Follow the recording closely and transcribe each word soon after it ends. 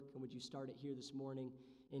would you start it here this morning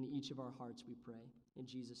in each of our hearts, we pray. In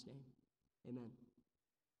Jesus' name, amen.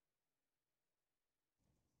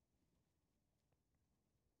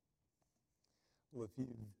 Well, if you've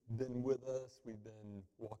been with us, we've been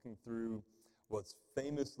walking through what's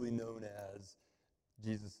famously known as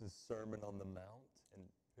Jesus' Sermon on the Mount. And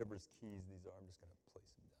whoever's keys these are, I'm just going to place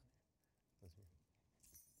them down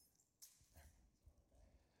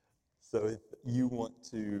here. So if you want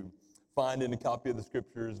to find in a copy of the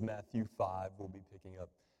Scriptures, Matthew 5, we'll be picking up,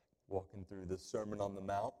 walking through the Sermon on the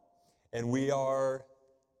Mount. And we are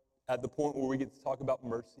at the point where we get to talk about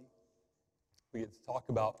mercy. We get to talk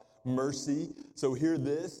about mercy. So hear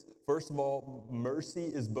this. First of all, mercy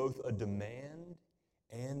is both a demand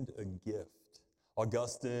and a gift.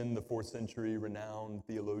 Augustine, the 4th century renowned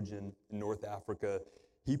theologian in North Africa,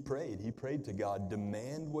 he prayed to God,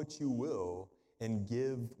 demand what you will and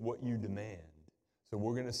give what you demand. So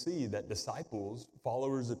we're going to see that disciples,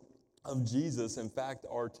 followers of Jesus, in fact,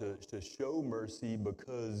 are to show mercy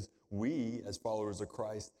because we, as followers of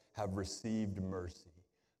Christ, have received mercy.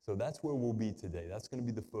 So that's where we'll be today. That's going to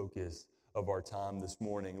be the focus of our time this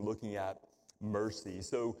morning, looking at mercy.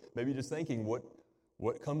 So maybe just thinking,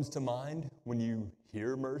 what comes to mind when you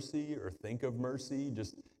hear mercy or think of mercy,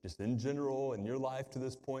 just in general in your life to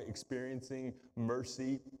this point, experiencing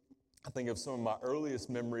mercy? I think of some of my earliest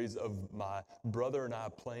memories of my brother and I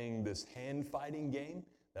playing this hand fighting game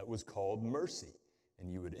that was called Mercy.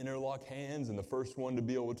 And you would interlock hands, and the first one to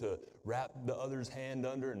be able to wrap the other's hand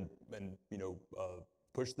under and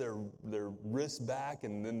push their wrist back,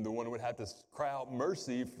 and then the one would have to cry out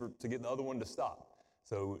mercy to get the other one to stop.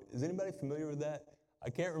 So is anybody familiar with that? I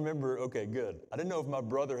can't remember. Okay, good. I didn't know if my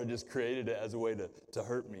brother had just created it as a way to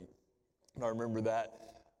hurt me. And I remember that.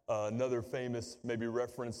 Another famous maybe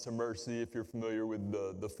reference to mercy, if you're familiar with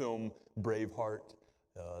the film Braveheart,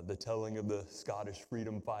 the telling of the Scottish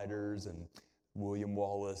freedom fighters and William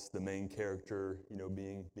Wallace, the main character,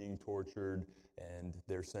 being tortured, and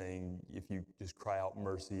they're saying if you just cry out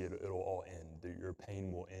mercy, it'll all end. Your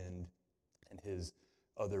pain will end. And his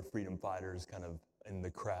other freedom fighters kind of in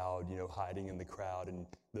the crowd, hiding in the crowd, and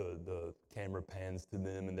the camera pans to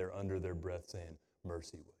them, and they're under their breath saying,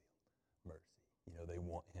 "Mercy, William, mercy." They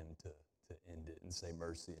want him to end it and say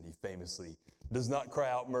mercy, and he famously does not cry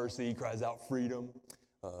out mercy. He cries out freedom,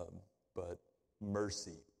 but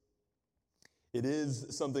mercy. It is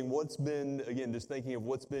something, just thinking of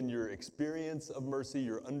what's been your experience of mercy,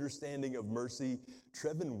 your understanding of mercy.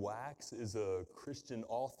 Trevin Wax is a Christian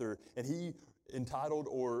author, and he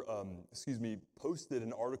posted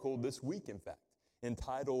an article this week, in fact,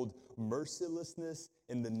 entitled Mercilessness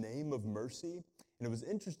in the Name of Mercy. And it was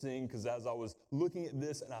interesting because as I was looking at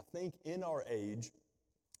this, and I think in our age,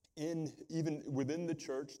 even within the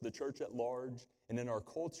church at large, and in our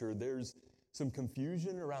culture, there's some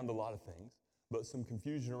confusion around a lot of things. But some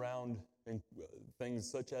confusion around things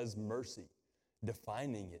such as mercy,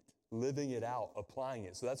 defining it, living it out, applying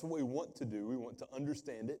it. So that's what we want to do. We want to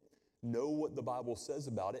understand it, know what the Bible says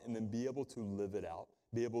about it, and then be able to live it out,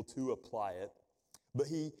 be able to apply it. But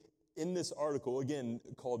in this article, again,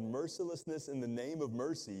 called Mercilessness in the Name of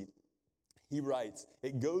Mercy, he writes,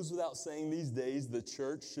 "It goes without saying these days the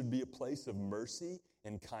church should be a place of mercy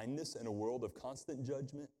and kindness in a world of constant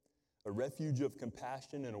judgment, a refuge of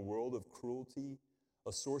compassion in a world of cruelty,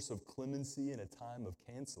 a source of clemency in a time of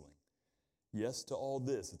canceling. Yes, to all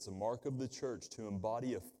this, it's a mark of the church to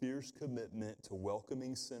embody a fierce commitment to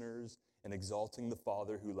welcoming sinners and exalting the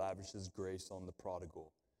Father who lavishes grace on the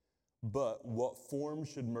prodigal. But what form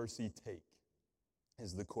should mercy take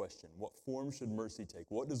is the question. What form should mercy take?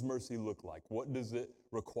 What does mercy look like? What does it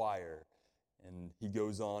require?" And he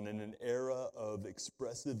goes on, "In an era of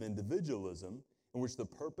expressive individualism, in which the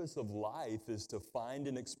purpose of life is to find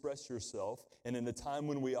and express yourself, and in a time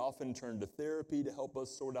when we often turn to therapy to help us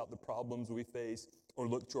sort out the problems we face, or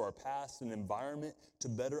look to our past and environment to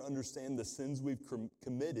better understand the sins we've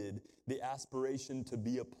committed, the aspiration to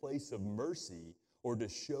be a place of mercy or to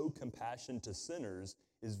show compassion to sinners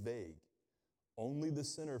is vague. Only the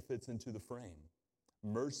sinner fits into the frame.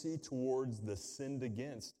 Mercy towards the sinned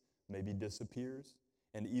against maybe disappears,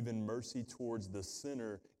 and even mercy towards the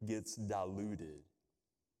sinner gets diluted."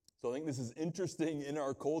 So I think this is interesting in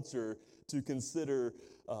our culture to consider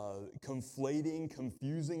conflating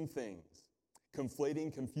confusing things,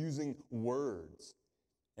 conflating confusing words,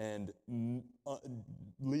 and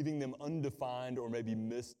leaving them undefined or maybe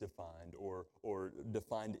misdefined or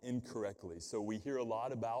defined incorrectly. So we hear a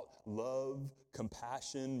lot about love,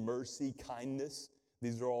 compassion, mercy, kindness.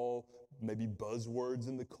 These are all maybe buzzwords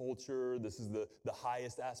in the culture. This is the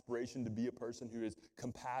highest aspiration, to be a person who is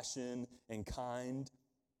compassionate and kind.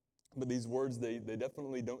 But these words, they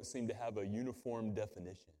definitely don't seem to have a uniform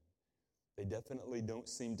definition. They definitely don't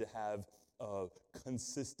seem to have a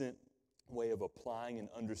consistent way of applying and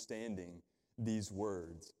understanding these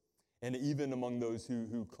words. And even among those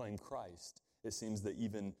who claim Christ, it seems that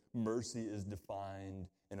even mercy is defined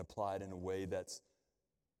and applied in a way that's,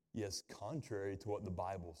 yes, contrary to what the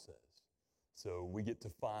Bible says. So we get to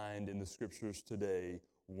find in the scriptures today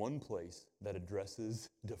one place that addresses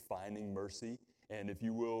defining mercy. And if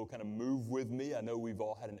you will kind of move with me, I know we've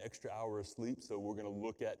all had an extra hour of sleep, so we're going to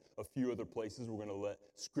look at a few other places. We're going to let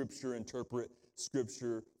Scripture interpret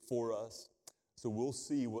Scripture for us. So we'll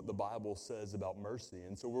see what the Bible says about mercy.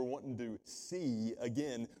 And so we're wanting to see,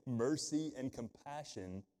 again, mercy and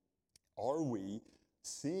compassion. Are we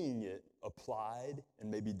seeing it applied and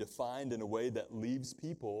maybe defined in a way that leaves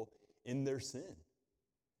people in their sin?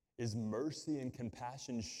 Is mercy and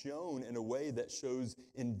compassion shown in a way that shows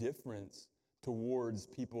indifference towards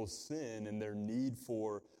people's sin and their need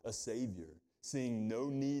for a Savior, seeing no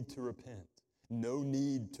need to repent, no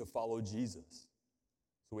need to follow Jesus?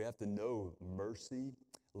 So we have to know mercy,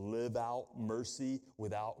 live out mercy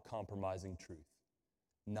without compromising truth,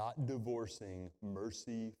 not divorcing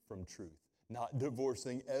mercy from truth, not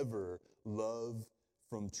divorcing ever love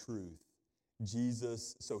from truth.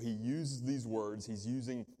 Jesus, so he uses these words, he's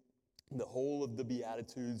using the whole of the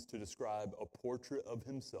Beatitudes to describe a portrait of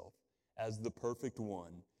himself as the perfect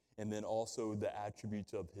one, and then also the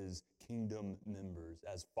attributes of his kingdom members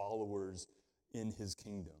as followers in his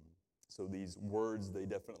kingdom. So these words, they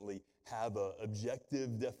definitely have an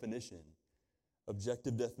objective definition,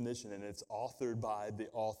 and it's authored by the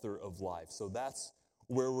author of life. So that's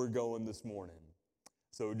where we're going this morning.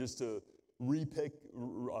 So just to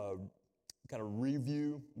kind of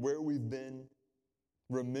review where we've been,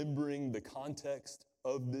 remembering the context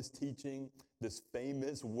of this teaching, this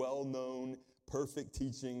famous, well-known, perfect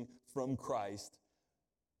teaching from Christ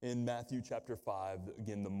in Matthew chapter 5.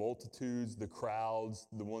 Again, the multitudes, the crowds,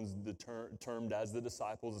 the ones termed as the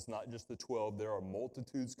disciples. It's not just the 12. There are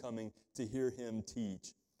multitudes coming to hear him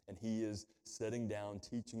teach. And he is sitting down,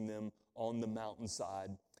 teaching them on the mountainside,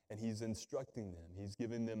 and he's instructing them. He's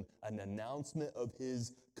giving them an announcement of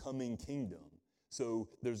his coming kingdom. So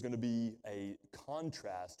there's going to be a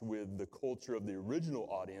contrast with the culture of the original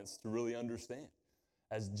audience to really understand.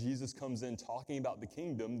 As Jesus comes in talking about the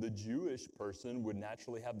kingdom, the Jewish person would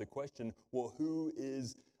naturally have the question, well, who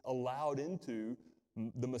is allowed into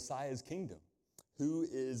the Messiah's kingdom? Who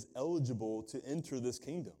is eligible to enter this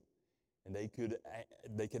kingdom? And they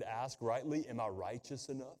could ask rightly, am I righteous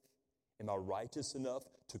enough? Am I righteous enough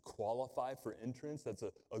to qualify for entrance? That's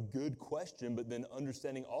a good question, but then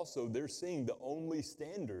understanding also they're seeing the only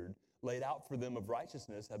standard laid out for them of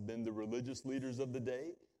righteousness have been the religious leaders of the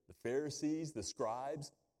day, the Pharisees, the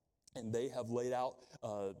scribes, and they have laid out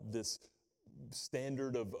this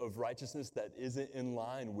standard of righteousness that isn't in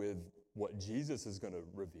line with what Jesus is going to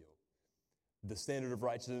reveal. The standard of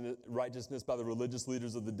righteousness by the religious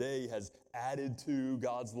leaders of the day has added to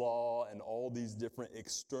God's law and all these different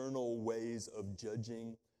external ways of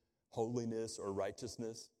judging holiness or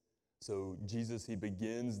righteousness. So Jesus, he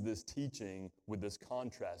begins this teaching with this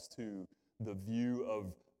contrast to the view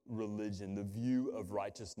of religion, the view of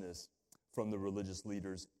righteousness from the religious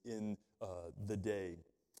leaders in the day.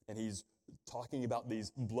 And he's talking about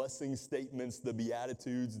these blessing statements, the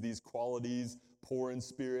Beatitudes, these qualities, poor in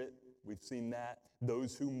spirit. We've seen that.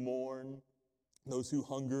 Those who mourn, those who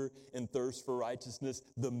hunger and thirst for righteousness,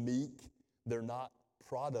 the meek, they're not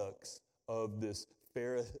products of this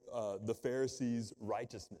the Pharisees'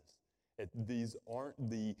 righteousness. These aren't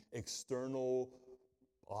the external,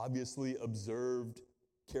 obviously observed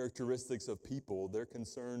characteristics of people. They're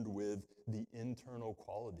concerned with the internal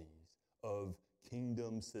qualities of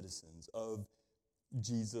kingdom citizens, of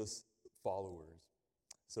Jesus followers.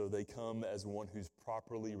 So they come as one who's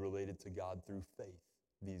properly related to God through faith,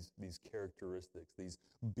 these characteristics, these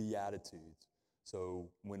beatitudes. So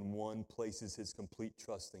when one places his complete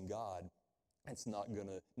trust in God, it's not going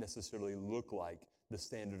to necessarily look like the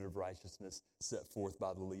standard of righteousness set forth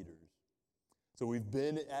by the leaders. So we've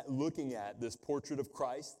been looking at this portrait of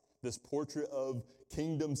Christ, this portrait of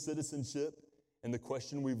kingdom citizenship. And the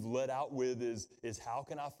question we've led out with is how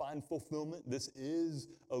can I find fulfillment? This is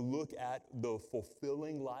a look at the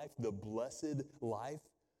fulfilling life, the blessed life.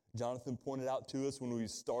 Jonathan pointed out to us when we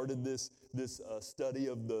started this study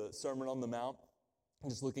of the Sermon on the Mount,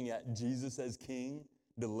 just looking at Jesus as king,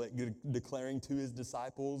 declaring to his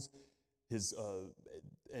disciples,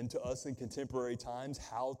 and to us in contemporary times,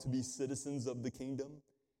 how to be citizens of the kingdom.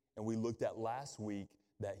 And we looked at last week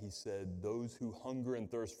that he said, those who hunger and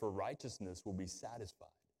thirst for righteousness will be satisfied.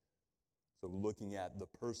 So looking at the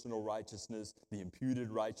personal righteousness, the imputed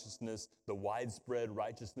righteousness, the widespread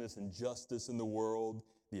righteousness and justice in the world,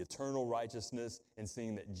 the eternal righteousness, and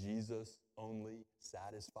seeing that Jesus only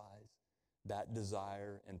satisfies that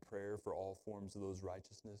desire and prayer for all forms of those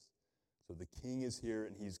righteousness. So the King is here,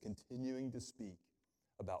 and he's continuing to speak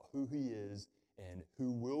about who he is and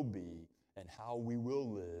who will be and how we will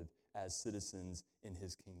live as citizens in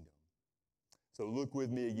his kingdom. So look with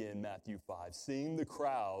me again, Matthew 5. Seeing the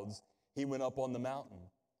crowds, he went up on the mountain.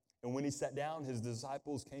 And when he sat down, his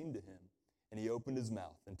disciples came to him. And he opened his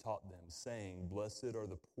mouth and taught them, saying, Blessed are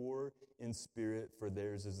the poor in spirit, for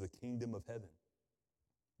theirs is the kingdom of heaven.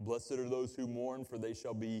 Blessed are those who mourn, for they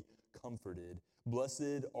shall be comforted.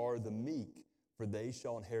 Blessed are the meek, for they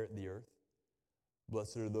shall inherit the earth.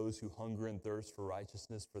 Blessed are those who hunger and thirst for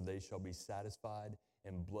righteousness, for they shall be satisfied.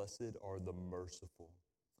 And blessed are the merciful,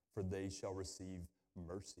 for they shall receive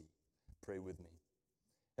mercy. Pray with me.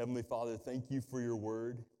 Heavenly Father, thank you for your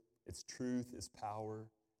word, its truth, its power,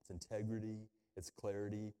 its integrity, its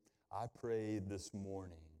clarity. I pray this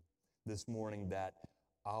morning that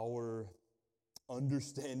our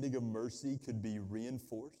understanding of mercy could be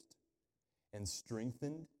reinforced and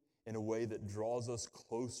strengthened in a way that draws us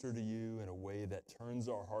closer to you, in a way that turns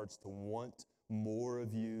our hearts to want more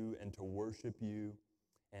of you and to worship you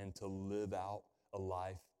and to live out a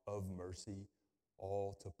life of mercy,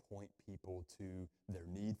 all to point people to their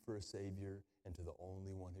need for a Savior and to the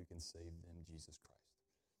only one who can save them, Jesus Christ.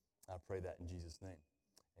 I pray that in Jesus' name.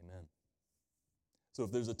 Amen. So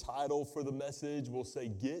if there's a title for the message, we'll say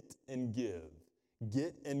Get and Give.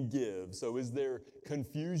 Get and give. So is there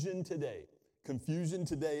confusion today? Confusion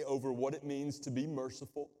today over what it means to be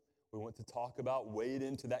merciful. We want to talk about, wade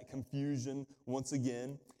into that confusion once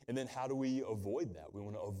again. And then how do we avoid that? We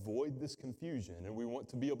want to avoid this confusion. And we want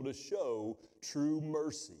to be able to show true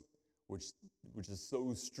mercy, which is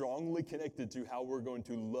so strongly connected to how we're going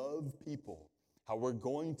to love people, how we're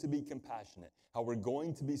going to be compassionate, how we're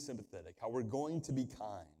going to be sympathetic, how we're going to be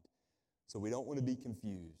kind. So we don't want to be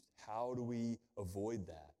confused. How do we avoid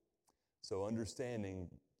that? So understanding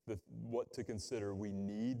what to consider, we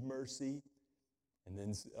need mercy, and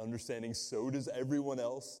then understanding so does everyone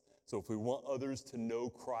else. So if we want others to know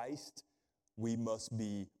Christ, we must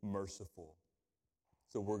be merciful.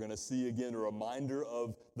 So we're going to see again a reminder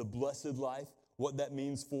of the blessed life, what that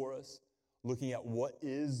means for us, looking at what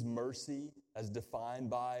is mercy as defined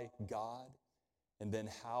by God, and then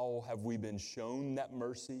how have we been shown that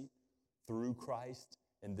mercy through Christ,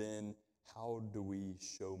 and then how do we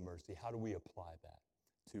show mercy? How do we apply that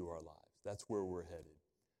to our lives? That's where we're headed.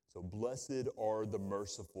 So blessed are the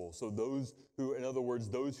merciful. So those who, in other words,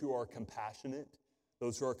 those who are compassionate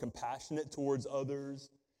towards others,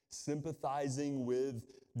 sympathizing with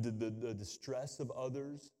the distress of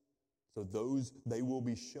others. So those, they will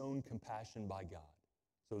be shown compassion by God.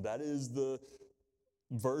 So that is the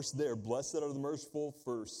verse there. Blessed are the merciful,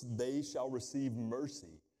 for they shall receive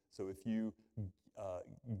mercy. So if you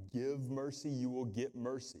give mercy, you will get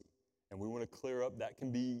mercy. And we want to clear up, that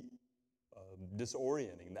can be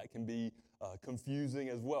disorienting. That can be confusing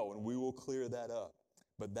as well, and we will clear that up.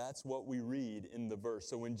 But that's what we read in the verse.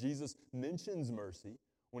 So when Jesus mentions mercy,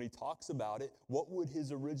 when he talks about it, what would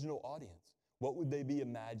his original audience, what would they be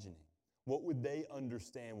imagining? What would they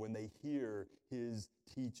understand when they hear his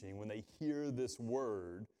teaching, when they hear this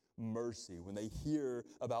word, mercy, when they hear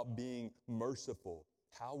about being merciful?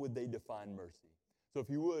 How would they define mercy? So if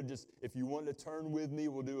you would, if you want to turn with me,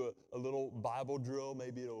 we'll do a little Bible drill.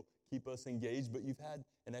 Maybe it'll keep us engaged, but you've had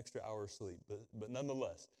an extra hour of sleep. But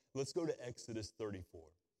nonetheless, let's go to Exodus 34.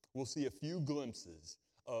 We'll see a few glimpses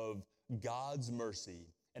of God's mercy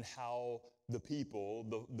and how the people,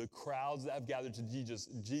 the crowds that have gathered to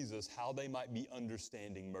Jesus, how they might be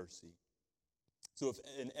understanding mercy. So if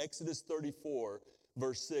in Exodus 34,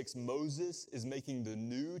 verse 6, Moses is making the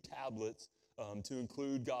new tablets to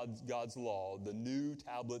include God's law, the new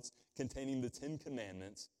tablets containing the 10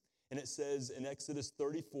 Commandments. And it says in Exodus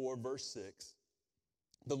 34, verse 6,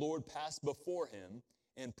 the Lord passed before him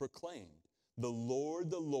and proclaimed, the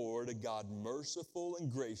Lord, a God merciful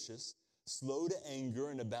and gracious, slow to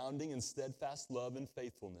anger and abounding in steadfast love and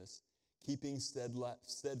faithfulness, keeping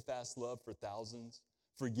steadfast love for thousands,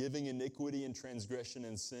 forgiving iniquity and transgression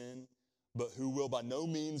and sin, but who will by no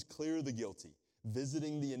means clear the guilty,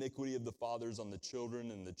 visiting the iniquity of the fathers on the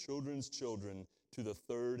children and the children's children to the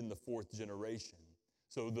third and the fourth generation.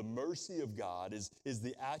 So the mercy of God is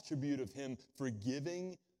the attribute of him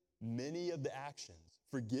forgiving many of the actions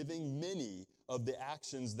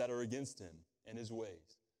that are against him and his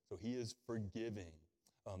ways. So he is forgiving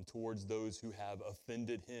towards those who have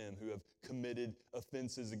offended him, who have committed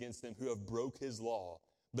offenses against him, who have broke his law.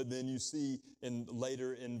 But then you see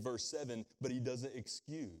later in verse 7, but he doesn't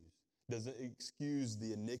excuse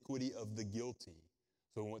the iniquity of the guilty.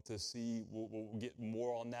 So we want to see, we'll get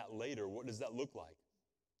more on that later. What does that look like?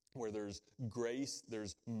 Where there's grace,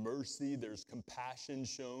 there's mercy, there's compassion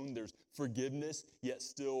shown, there's forgiveness, yet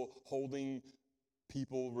still holding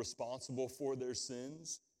people responsible for their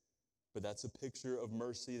sins. But that's a picture of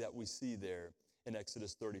mercy that we see there in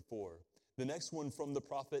Exodus 34. The next one from the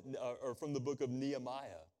prophet, or from the book of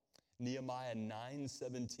Nehemiah, Nehemiah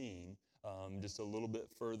 9:17, just a little bit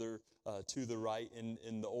further to the right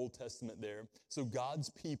in the Old Testament there. So God's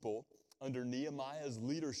people, under Nehemiah's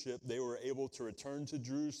leadership, they were able to return to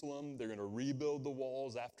Jerusalem. They're going to rebuild the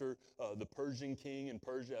walls after the Persian king and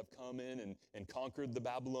Persia have come in and conquered the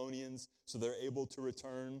Babylonians. So they're able to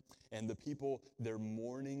return. And the people, they're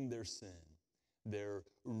mourning their sin. They're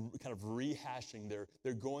kind of rehashing.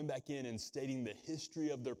 They're going back in and stating the history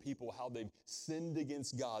of their people, how they've sinned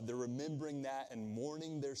against God. They're remembering that and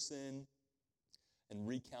mourning their sin and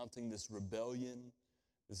recounting this rebellion.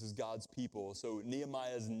 This is God's people. So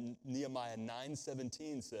Nehemiah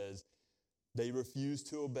 9:17 says, they refused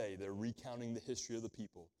to obey. They're recounting the history of the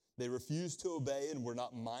people. They refused to obey and were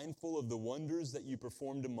not mindful of the wonders that you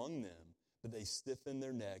performed among them, but they stiffened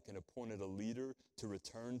their neck and appointed a leader to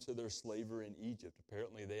return to their slavery in Egypt.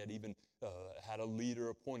 Apparently, they had even had a leader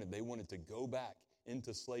appointed. They wanted to go back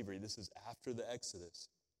into slavery. This is after the Exodus.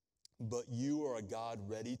 But you are a God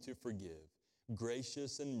ready to forgive,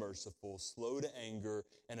 gracious and merciful, slow to anger,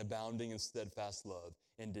 and abounding in steadfast love,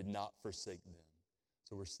 and did not forsake them.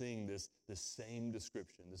 So we're seeing this same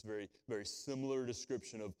description, this very, very similar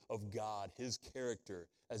description of God, his character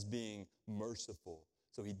as being merciful.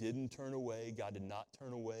 So he didn't turn away. God did not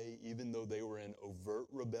turn away, even though they were in overt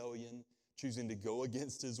rebellion, choosing to go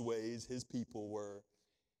against his ways. His people were.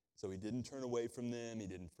 So he didn't turn away from them. He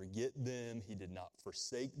didn't forget them. He did not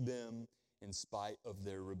forsake them in spite of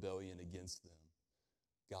their rebellion against them.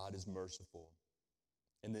 God is merciful.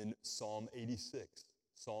 And then Psalm 86.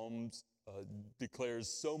 Psalms declares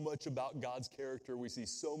so much about God's character. We see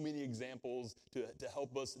so many examples to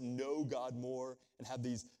help us know God more and have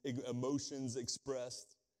these emotions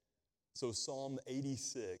expressed. So Psalm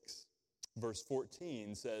 86, verse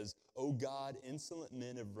 14 says, O God, insolent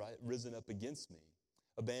men have risen up against me.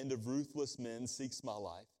 A band of ruthless men seeks my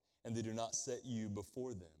life, and they do not set you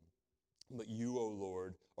before them. But you, O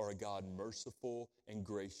Lord, are a God merciful and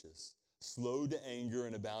gracious, slow to anger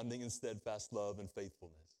and abounding in steadfast love and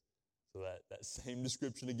faithfulness. So that same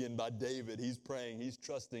description again by David. He's praying, he's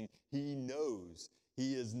trusting, he knows.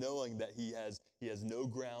 He is knowing that he has no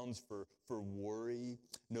grounds for worry,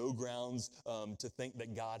 no grounds to think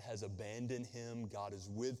that God has abandoned him. God is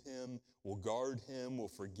with him, will guard him, will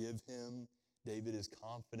forgive him. David is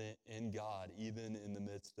confident in God, even in the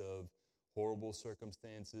midst of horrible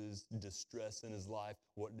circumstances, distress in his life.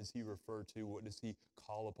 What does he refer to? What does he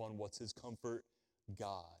call upon? What's his comfort?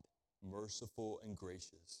 God, merciful and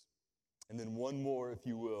gracious. And then one more, if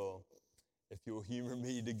you will, if you'll humor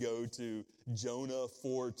me to go to Jonah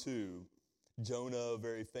 4:2. Jonah, a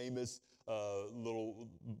very famous little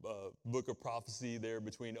book of prophecy there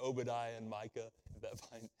between Obadiah and Micah. If that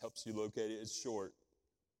helps you locate it, it's short.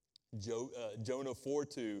 Jonah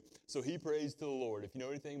 4:2. So he prays to the Lord. If you know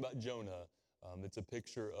anything about Jonah, it's a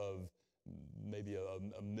picture of maybe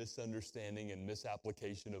a misunderstanding and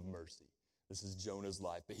misapplication of mercy. This is Jonah's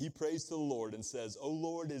life. But he prays to the Lord and says, O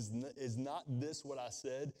Lord, is not this what I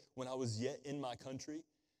said when I was yet in my country?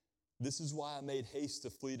 This is why I made haste to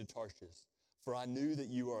flee to Tarshish, for I knew that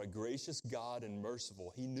you are a gracious God and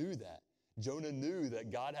merciful. He knew that. Jonah knew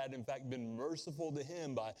that God had in fact been merciful to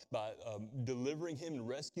him by delivering him and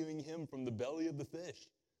rescuing him from the belly of the fish.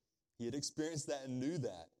 He had experienced that and knew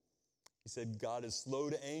that. He said God is slow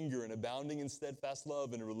to anger and abounding in steadfast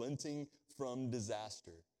love and relenting from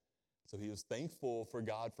disaster. So he was thankful for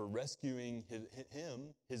God for rescuing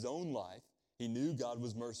his own life. He knew God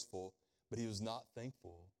was merciful, but he was not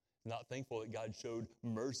thankful. Not thankful that God showed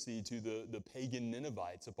mercy to the pagan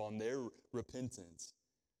Ninevites upon their repentance.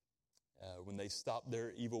 When they stopped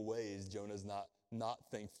their evil ways, Jonah's not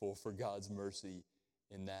thankful for God's mercy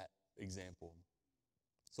in that example.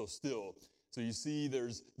 So you see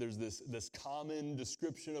there's this common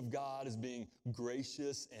description of God as being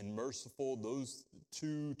gracious and merciful. Those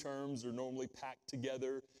two terms are normally packed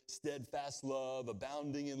together. Steadfast love,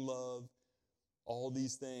 abounding in love, all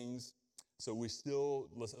these things. So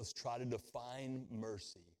let's try to define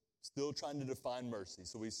mercy. Still trying to define mercy.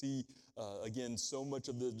 So we see, again, so much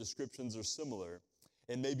of the descriptions are similar.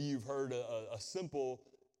 And maybe you've heard a simple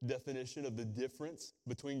definition of the difference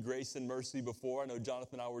between grace and mercy before. I know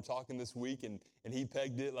Jonathan and I were talking this week, and he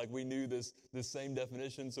pegged it like we knew this same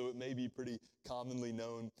definition, so it may be pretty commonly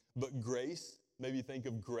known. But grace, maybe think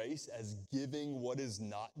of grace as giving what is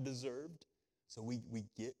not deserved. So we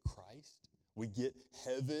get Christ. We get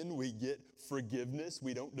heaven. We get forgiveness.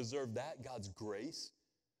 We don't deserve that, God's grace.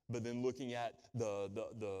 But then looking at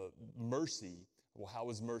the mercy, well, how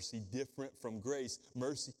is mercy different from grace?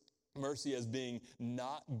 Mercy as being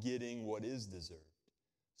not getting what is deserved.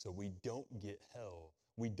 So we don't get hell.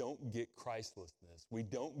 We don't get Christlessness. We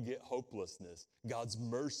don't get hopelessness. God's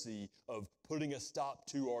mercy of putting a stop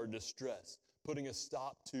to our distress, putting a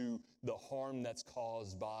stop to the harm that's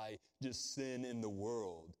caused by just sin in the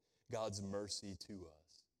world. God's mercy to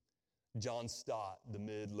us. John Stott, the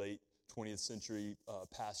mid-late 20th century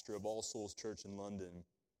pastor of All Souls Church in London,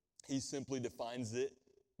 he simply defines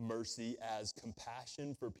mercy as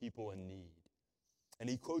compassion for people in need. And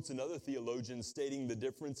he quotes another theologian stating the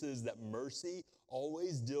difference is that mercy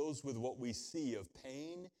always deals with what we see of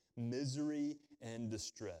pain, misery, and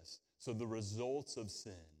distress. So the results of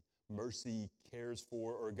sin. Mercy cares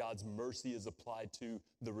for, or God's mercy is applied to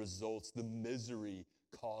the results, the misery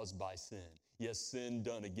caused by sin. Yes, sin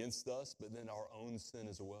done against us, but then our own sin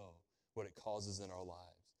as well, what it causes in our lives.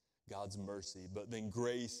 God's mercy. But then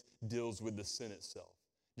grace deals with the sin itself,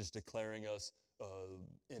 just declaring us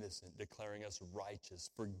innocent, declaring us righteous,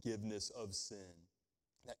 forgiveness of sin.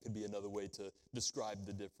 That could be another way to describe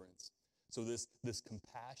the difference. So this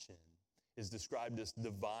compassion is described as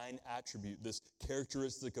divine attribute, this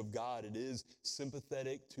characteristic of God. It is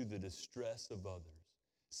sympathetic to the distress of others,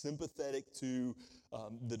 sympathetic to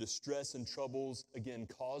the distress and troubles, again,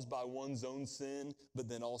 caused by one's own sin, but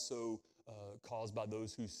then also caused by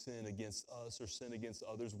those who sin against us or sin against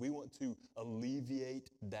others. We want to alleviate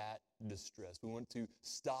that distress. We want to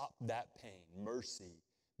stop that pain, mercy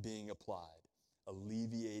being applied,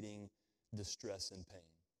 alleviating distress and pain.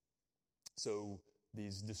 So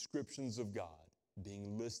these descriptions of God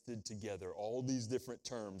being listed together, all these different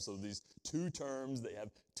terms. So these two terms, they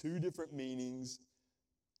have two different meanings,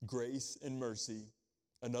 grace and mercy.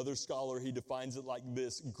 Another scholar, he defines it like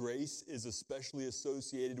this: grace is especially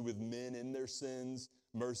associated with men in their sins.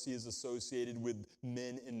 Mercy is associated with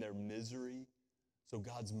men in their misery. So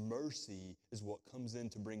God's mercy is what comes in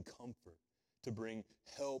to bring comfort, to bring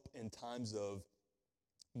help in times of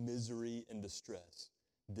misery and distress.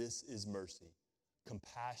 This is mercy.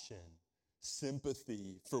 Compassion,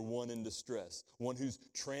 sympathy for one in distress, one who's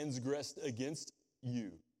transgressed against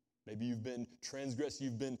you. Maybe you've been transgressed,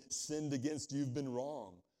 you've been sinned against, you've been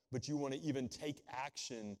wrong, but you want to even take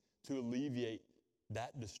action to alleviate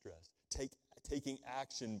that distress. Taking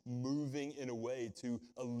action, moving in a way to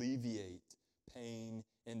alleviate pain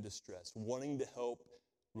and distress, wanting to help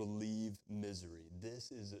relieve misery.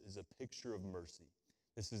 This is a picture of mercy.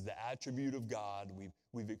 This is the attribute of God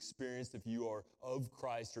we've experienced. If you are of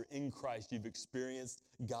Christ or in Christ, you've experienced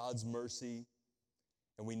God's mercy.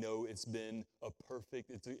 And we know it's been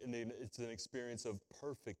it's an experience of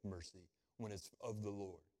perfect mercy when it's of the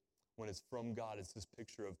Lord. When it's from God, it's this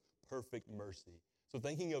picture of perfect mercy. So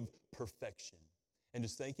thinking of perfection and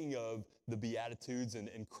just thinking of the Beatitudes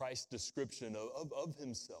and Christ's description of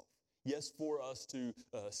himself. Yes, for us to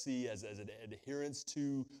see as an adherence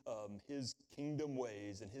to his kingdom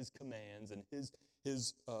ways and his commands and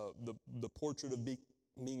the portrait of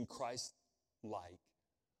being Christ-like.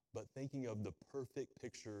 But thinking of the perfect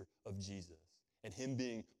picture of Jesus and him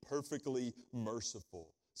being perfectly merciful.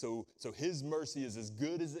 So his mercy is as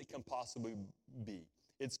good as it can possibly be.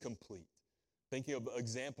 It's complete. Thinking of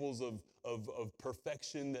examples of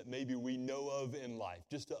perfection that maybe we know of in life,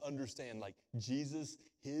 just to understand, like Jesus,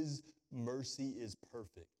 his mercy is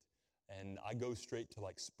perfect. And I go straight to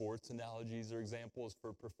like sports analogies or examples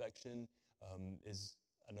for perfection.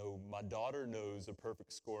 I know my daughter knows a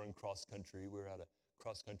perfect score in cross country. We were at a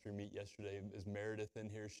cross-country meet yesterday. Is Meredith in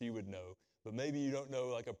here? She would know. But maybe you don't know,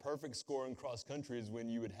 like a perfect score in cross-country is when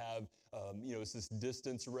you would have, it's this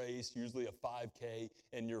distance race, usually a 5K,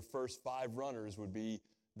 and your first 5 runners would be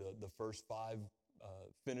the first 5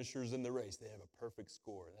 finishers in the race. They have a perfect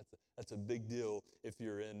score. That's a big deal if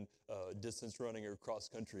you're in distance running or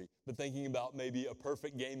cross-country. But thinking about maybe a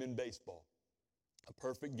perfect game in baseball. A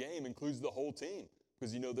perfect game includes the whole team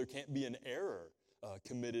because, there can't be an error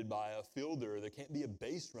committed by a fielder. There can't be a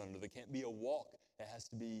base runner. There can't be a walk. It has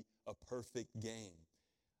to be a perfect game.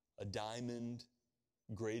 A diamond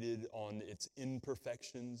graded on its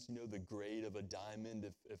imperfections. The grade of a diamond,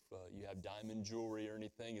 if you have diamond jewelry or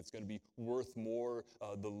anything, it's going to be worth more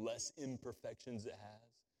the less imperfections it has.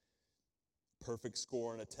 Perfect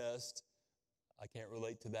score on a test. I can't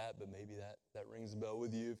relate to that, but maybe that rings a bell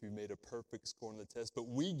with you if you've made a perfect score on the test. But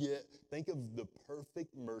think of the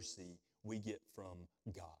perfect mercy we get from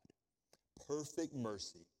God. Perfect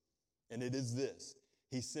mercy. And it is this: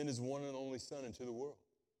 He sent His one and only Son into the world.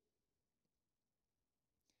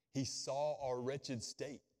 He saw our wretched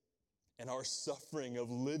state and our suffering of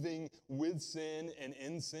living with sin and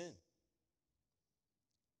in sin.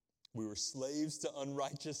 We were slaves to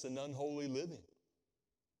unrighteous and unholy living.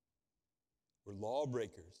 We're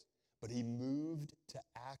lawbreakers. But He moved to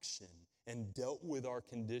action and dealt with our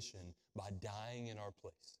condition by dying in our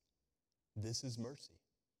place. This is mercy.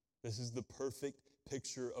 This is the perfect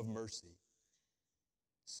picture of mercy.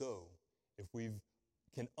 So, if we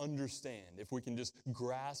can understand, if we can just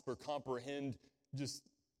grasp or comprehend just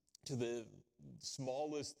to the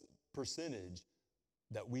smallest percentage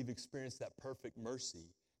that we've experienced that perfect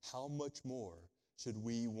mercy, how much more should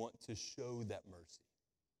we want to show that mercy?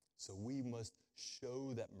 So we must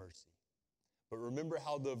show that mercy. But remember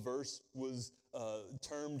how the verse was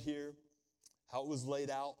termed here? How it was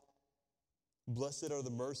laid out? Blessed are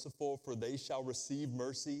the merciful, for they shall receive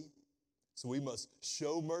mercy. So we must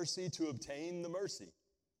show mercy to obtain the mercy.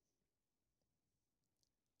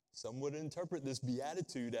 Some would interpret this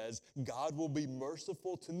beatitude as God will be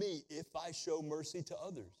merciful to me if I show mercy to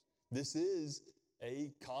others. This is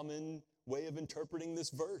a common way of interpreting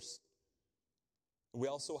this verse. We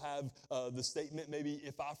also have the statement, maybe,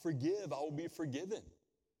 if I forgive, I will be forgiven.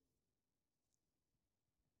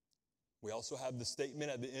 We also have the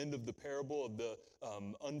statement at the end of the parable of the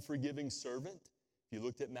unforgiving servant. If you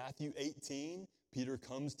looked at Matthew 18, Peter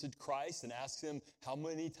comes to Christ and asks him, how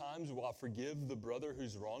many times will I forgive the brother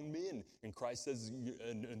who's wronged me? And Christ says,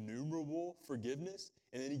 an innumerable forgiveness.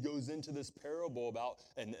 And then he goes into this parable about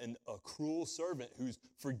a cruel servant who's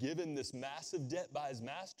forgiven this massive debt by his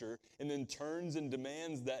master and then turns and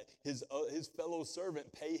demands that his fellow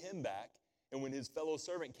servant pay him back. And when his fellow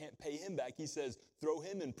servant can't pay him back, he says, throw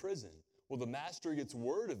him in prison. Well, the master gets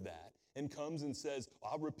word of that and comes and says,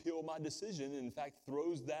 I'll repeal my decision, and in fact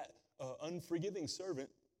throws that unforgiving servant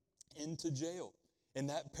into jail. And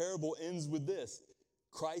that parable ends with this.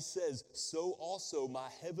 Christ says, so also my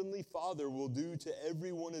heavenly Father will do to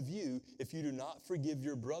every one of you if you do not forgive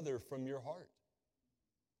your brother from your heart.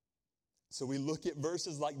 So we look at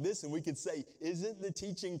verses like this and we could say, isn't the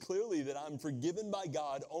teaching clearly that I'm forgiven by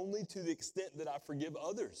God only to the extent that I forgive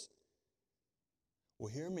others?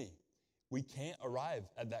 Well, hear me. We can't arrive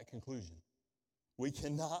at that conclusion. We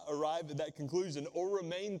cannot arrive at that conclusion or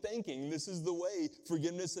remain thinking this is the way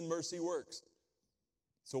forgiveness and mercy works.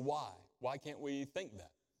 So why? Why can't we think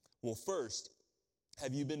that? Well, first,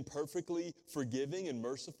 have you been perfectly forgiving and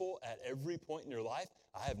merciful at every point in your life?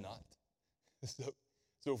 I have not.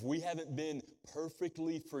 So if we haven't been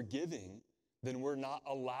perfectly forgiving, then we're not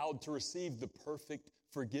allowed to receive the perfect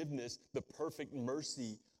forgiveness, the perfect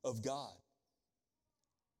mercy of God.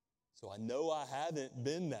 So I know I haven't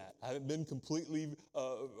been that. I haven't been completely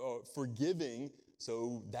forgiving,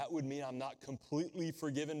 so that would mean I'm not completely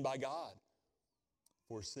forgiven by God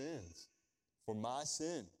for sins, for my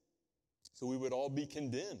sin. So we would all be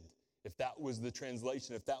condemned if that was the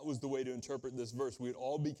translation, if that was the way to interpret this verse. We would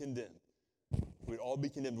all be condemned. We would all be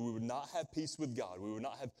condemned. We would not have peace with God. We would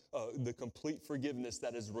not have the complete forgiveness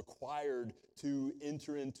that is required to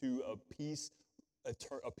enter into a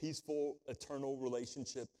peaceful, eternal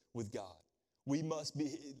relationship with God. We must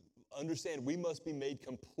be made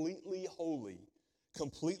completely holy,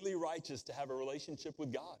 completely righteous to have a relationship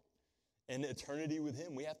with God and eternity with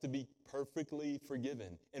Him. We have to be perfectly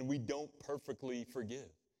forgiven, and we don't perfectly forgive.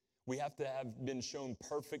 We have to have been shown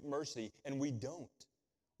perfect mercy, and we don't.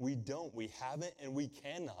 We don't. We haven't, and we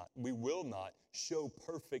cannot. We will not show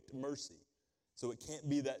perfect mercy. So it can't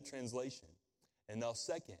be that translation. And now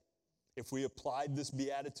second, if we applied this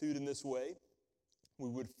beatitude in this way, we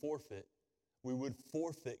would forfeit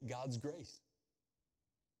God's grace.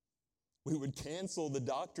 We would cancel the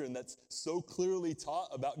doctrine that's so clearly taught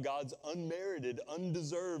about God's unmerited,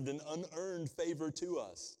 undeserved, and unearned favor to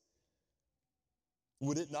us.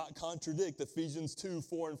 Would it not contradict Ephesians 2,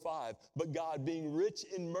 4, and 5? But God, being rich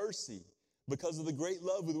in mercy, because of the great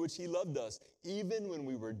love with which He loved us, even when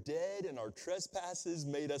we were dead in our trespasses,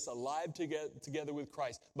 made us alive together with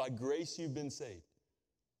Christ. By grace you've been saved.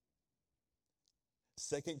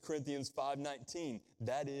 2 Corinthians 5:19,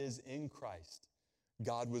 that is, in Christ,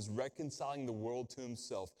 God was reconciling the world to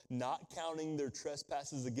Himself, not counting their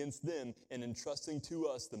trespasses against them, and entrusting to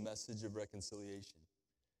us the message of reconciliation.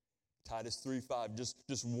 Titus 3:5,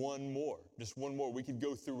 just one more. We could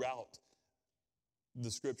go throughout the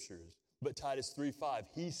Scriptures. But Titus 3:5,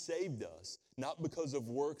 he saved us, not because of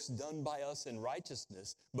works done by us in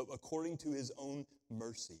righteousness, but according to his own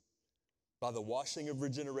mercy, by the washing of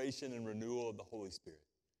regeneration and renewal of the Holy Spirit.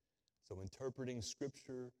 So interpreting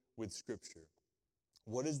Scripture with Scripture.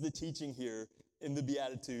 What is the teaching here in the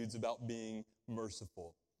Beatitudes about being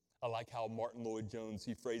merciful? I like how Martin Lloyd-Jones,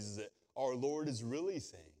 he phrases it, our Lord is really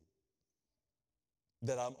saying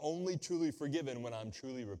that I'm only truly forgiven when I'm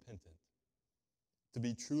truly repentant. To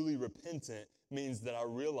be truly repentant means that I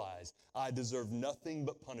realize I deserve nothing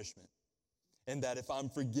but punishment, and that if I'm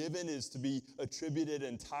forgiven is to be attributed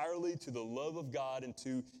entirely to the love of God and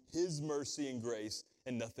to his mercy and grace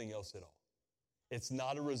and nothing else at all. It's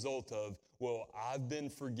not a result of, well, I've been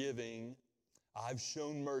forgiving, I've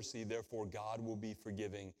shown mercy, therefore God will be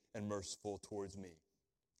forgiving and merciful towards me.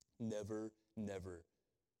 Never, never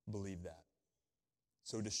believe that.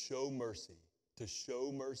 So to show mercy,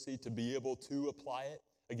 to be able to apply it,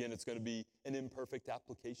 again, it's going to be an imperfect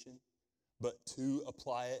application, but to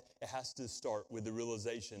apply it, it has to start with the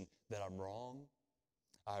realization that I'm wrong.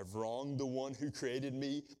 I've wronged the one who created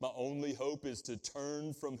me. My only hope is to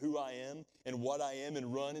turn from who I am and what I am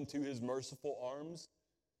and run into his merciful arms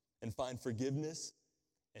and find forgiveness,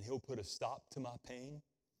 and he'll put a stop to my pain,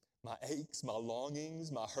 my aches, my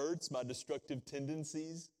longings, my hurts, my destructive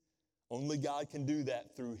tendencies. Only God can do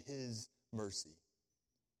that through his mercy.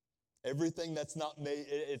 Everything that's not made,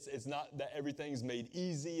 it's not that everything's made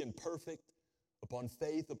easy and perfect. Upon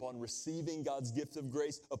faith, upon receiving God's gift of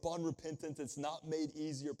grace, upon repentance, it's not made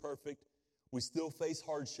easy or perfect. We still face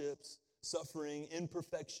hardships, suffering,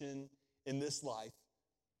 imperfection in this life,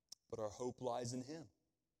 but our hope lies in him.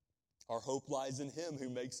 Our hope lies in him who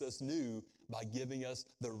makes us new by giving us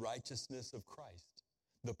the righteousness of Christ.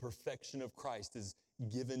 The perfection of Christ is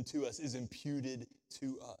given to us, is imputed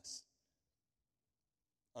to us.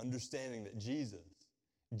 Understanding that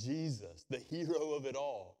Jesus, the hero of it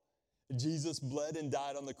all, Jesus bled and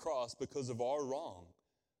died on the cross because of our wrong,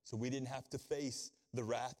 so we didn't have to face the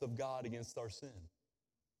wrath of God against our sin.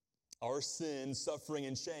 Our sin, suffering,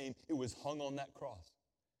 and shame, it was hung on that cross.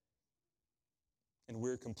 And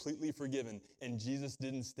we're completely forgiven, and Jesus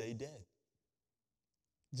didn't stay dead.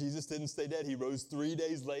 Jesus didn't stay dead. He rose 3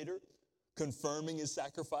 days later, confirming his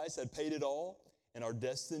sacrifice, had paid it all, and our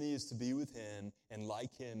destiny is to be with him and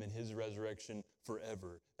like him in his resurrection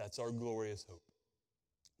forever. That's our glorious hope.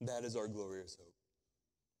 That is our glorious hope.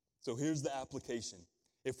 So here's the application.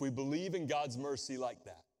 If we believe in God's mercy like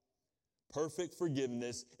that, perfect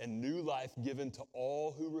forgiveness and new life given to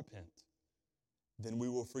all who repent, then we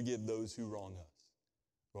will forgive those who wrong us.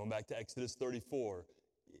 Going back to Exodus 34,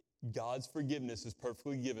 God's forgiveness is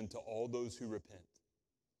perfectly given to all those who repent.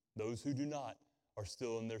 Those who do not are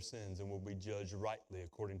still in their sins and will be judged rightly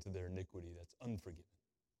according to their iniquity. That's unforgiven.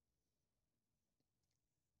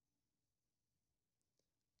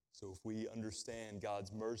 So if we understand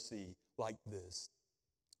God's mercy like this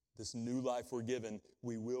new life we're given,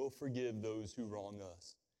 we will forgive those who wrong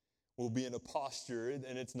us. We'll be in a posture,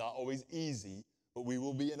 and it's not always easy, but we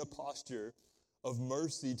will be in a posture of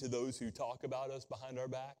mercy to those who talk about us behind our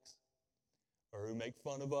backs, or who make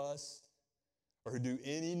fun of us, or who do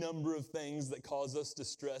any number of things that cause us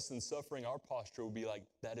distress and suffering. Our posture will be like,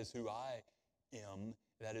 that is who I am,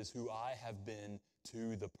 that is who I have been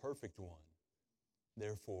to the perfect one.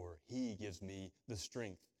 Therefore, he gives me the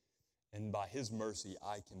strength, and by his mercy,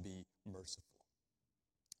 I can be merciful.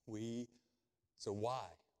 So why?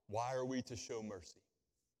 Why are we to show mercy?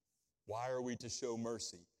 Why are we to show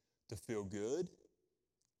mercy? To feel good?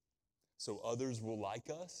 So others will like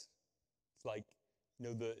us? It's like,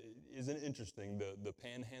 isn't it interesting, the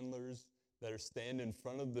panhandlers that are standing in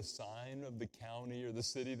front of the sign of the county or the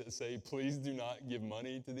city that say, please do not give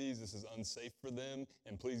money to these, this is unsafe for them,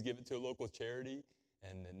 and please give it to a local charity.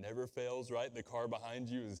 And it never fails, right? The car behind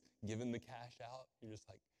you is giving the cash out. You're just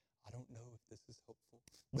like, I don't know if this is helpful.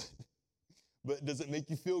 But does it make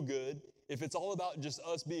you feel good? If it's all about just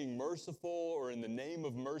us being merciful or in the name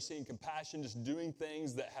of mercy and compassion, just doing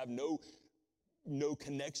things that have no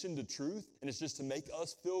connection to truth, and it's just to make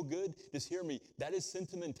us feel good, just hear me, that is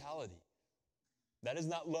sentimentality. That is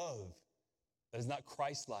not love. That is not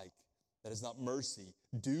Christ-like. That is not mercy.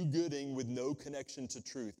 Do-gooding with no connection to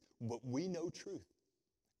truth. But we know truth.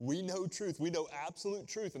 We know truth. We know absolute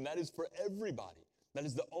truth, and that is for everybody. That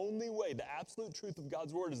is the only way. The absolute truth of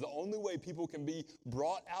God's word is the only way people can be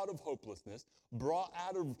brought out of hopelessness, brought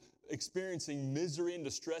out of experiencing misery and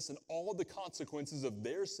distress and all the consequences of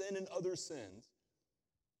their sin and other sins,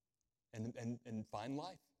 and find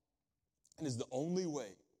life. And is the only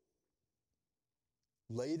way.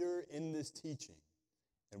 Later in this teaching,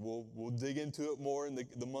 and we'll dig into it more in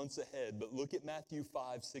the months ahead, but look at Matthew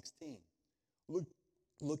 5:16.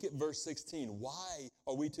 Look at verse 16. Why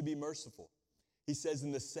are we to be merciful? He says,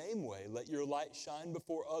 in the same way, let your light shine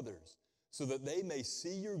before others so that they may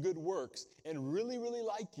see your good works and really, really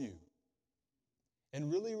like you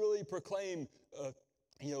and really, really proclaim,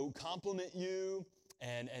 compliment you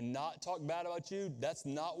and not talk bad about you. That's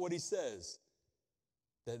not what he says.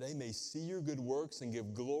 That they may see your good works and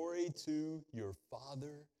give glory to your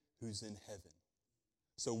Father who's in heaven.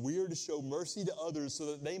 So we are to show mercy to others so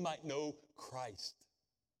that they might know Christ.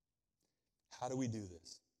 How do we do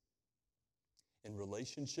this? In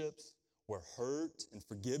relationships where hurt and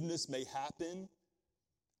forgiveness may happen,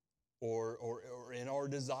 or in our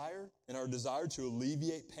desire to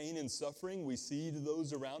alleviate pain and suffering we see to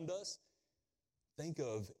those around us. Think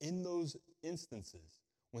of, in those instances,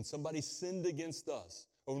 when somebody sinned against us,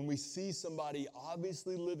 or when we see somebody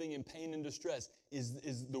obviously living in pain and distress,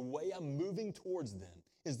 is the way I'm moving towards them,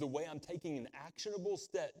 is the way I'm taking an actionable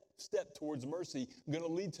step towards mercy going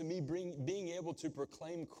to lead to me being able to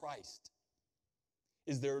proclaim Christ?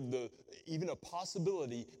 Is there even a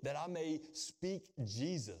possibility that I may speak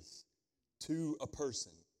Jesus to a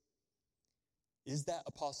person? Is that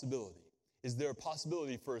a possibility? Is there a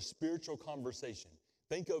possibility for a spiritual conversation?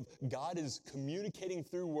 Think of God is communicating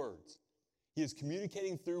through words. He is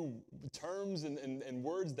communicating through terms and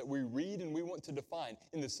words that we read and we want to define.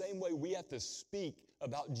 In the same way, we have to speak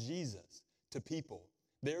about Jesus to people.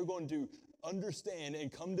 They're going to understand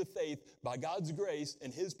and come to faith by God's grace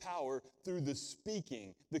and His power through the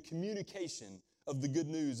speaking, the communication of the good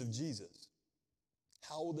news of Jesus.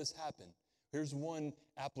 How will this happen? Here's one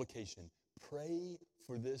application. Pray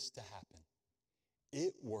for this to happen.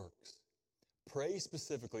 It works. Pray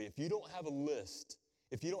specifically. If you don't have a list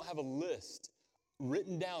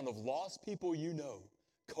written down of lost people you know,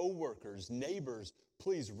 co-workers, neighbors,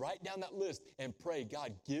 please write down that list and pray,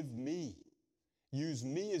 God, use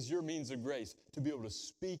me as your means of grace to be able to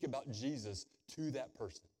speak about Jesus to that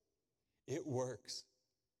person. It works.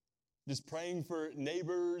 Just praying for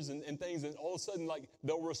neighbors and things, and all of a sudden,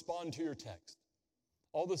 they'll respond to your text.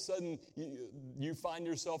 All of a sudden, you find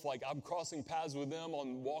yourself I'm crossing paths with them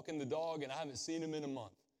on walking the dog, and I haven't seen them in a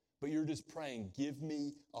month. But you're just praying, give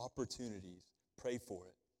me opportunities. Pray for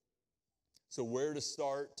it. So where to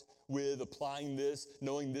start with applying this,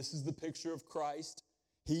 knowing this is the picture of Christ?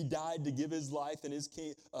 He died to give His life and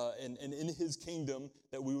in His kingdom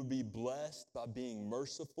that we would be blessed by being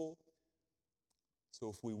merciful. So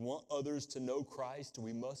if we want others to know Christ,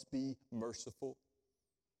 we must be merciful.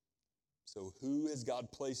 So who has God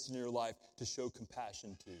placed in your life to show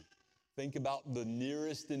compassion to? Think about the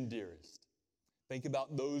nearest and dearest. Think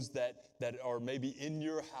about those that are maybe in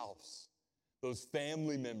your house, those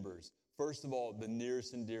family members. First of all, the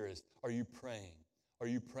nearest and dearest. Are you praying? Are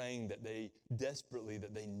you praying that they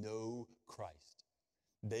know Christ?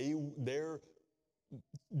 Their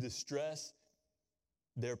distress,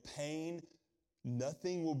 their pain,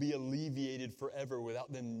 nothing will be alleviated forever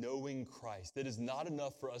without them knowing Christ. It is not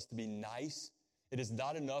enough for us to be nice. It is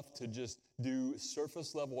not enough to just do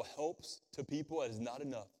surface level helps to people. It is not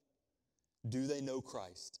enough. Do they know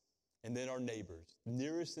Christ? And then our neighbors,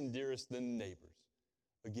 nearest and dearest than neighbors.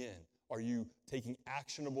 Again, are you taking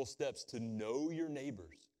actionable steps to know your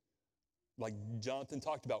neighbors? Like Jonathan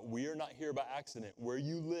talked about, we are not here by accident. Where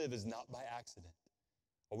you live is not by accident.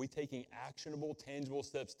 Are we taking actionable, tangible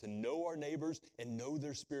steps to know our neighbors and know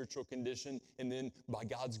their spiritual condition, and then by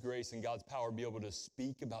God's grace and God's power be able to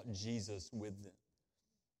speak about Jesus with them?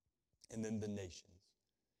 And then the nations,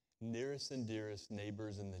 nearest and dearest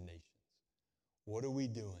neighbors in the nations. What are we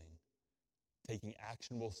doing? Taking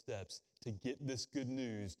actionable steps to get this good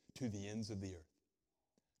news to the ends of the earth,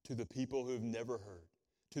 to the people who have never heard,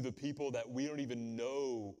 to the people that we don't even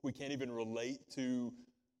know, we can't even relate to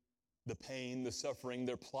the pain, the suffering,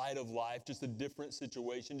 their plight of life, just a different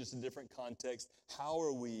situation, just a different context. How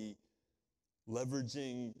are we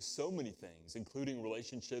leveraging so many things, including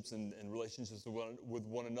relationships and relationships with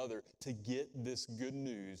one another, to get this good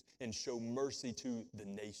news and show mercy to the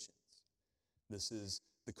nations? This is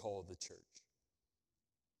the call of the church.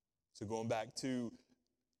 So going back to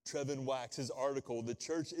Trevin Wax's article, the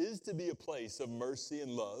church is to be a place of mercy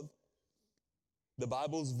and love. The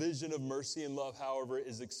Bible's vision of mercy and love, however,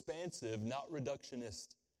 is expansive, not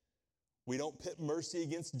reductionist. We don't pit mercy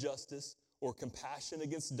against justice or compassion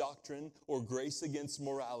against doctrine or grace against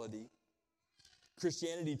morality.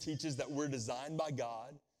 Christianity teaches that we're designed by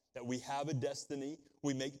God, that we have a destiny.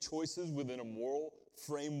 We make choices within a moral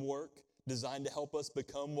framework designed to help us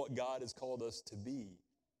become what God has called us to be.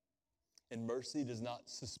 And mercy does not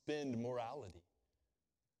suspend morality.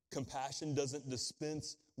 Compassion doesn't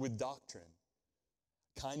dispense with doctrine.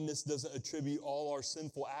 Kindness doesn't attribute all our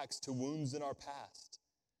sinful acts to wounds in our past.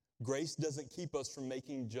 Grace doesn't keep us from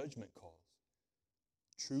making judgment calls.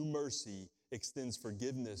 True mercy extends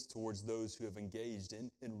forgiveness towards those who have engaged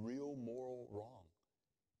in real moral wrong.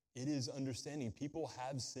 It is understanding people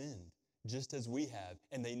have sinned just as we have,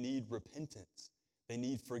 and they need repentance. They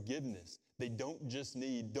need forgiveness. They don't just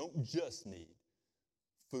need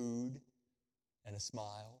food and a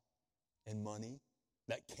smile and money.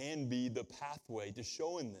 That can be the pathway to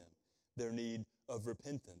showing them their need of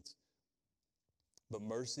repentance. But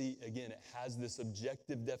mercy, again, it has this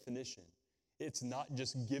objective definition. It's not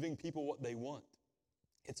just giving people what they want.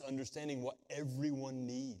 It's understanding what everyone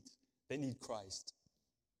needs. They need Christ.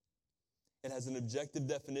 It has an objective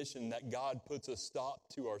definition that God puts a stop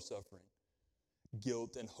to our suffering,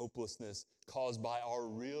 guilt, and hopelessness caused by our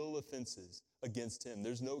real offenses against Him.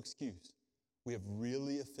 There's no excuse. We have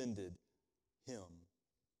really offended Him.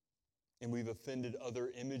 And we've offended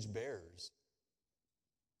other image bearers.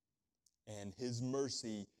 And His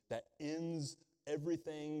mercy that ends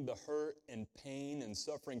everything, the hurt and pain and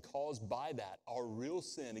suffering caused by that, our real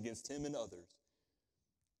sin against Him and others.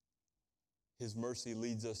 His mercy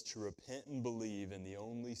leads us to repent and believe in the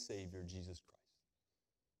only Savior, Jesus Christ.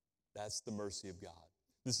 That's the mercy of God.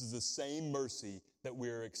 This is the same mercy that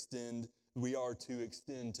we are to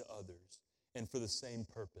extend to others, and for the same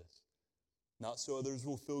purpose. Not so others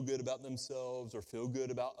will feel good about themselves or feel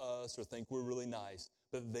good about us or think we're really nice,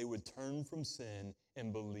 but that they would turn from sin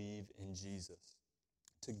and believe in Jesus.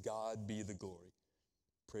 To God be the glory.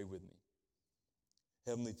 Pray with me.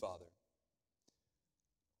 Heavenly Father,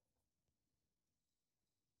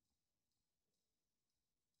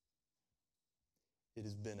 it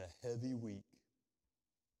has been a heavy week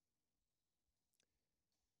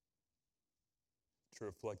to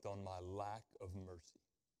reflect on my lack of mercy.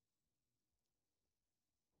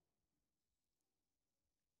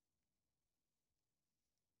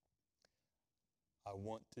 I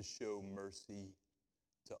want to show mercy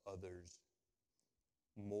to others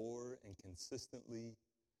more and consistently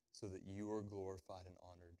so that you are glorified and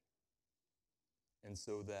honored. And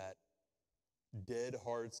so that dead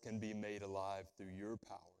hearts can be made alive through your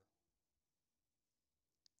power.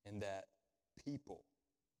 And that people,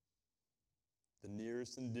 the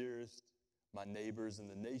nearest and dearest, my neighbors and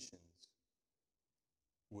the nations,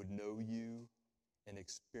 would know you and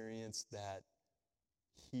experience that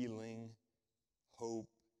healing, hope,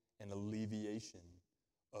 and alleviation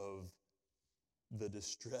of the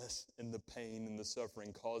distress and the pain and the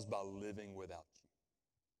suffering caused by living without you.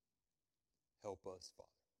 Help us, Father.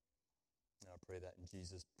 And I pray that in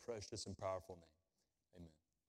Jesus' precious and powerful name. Amen.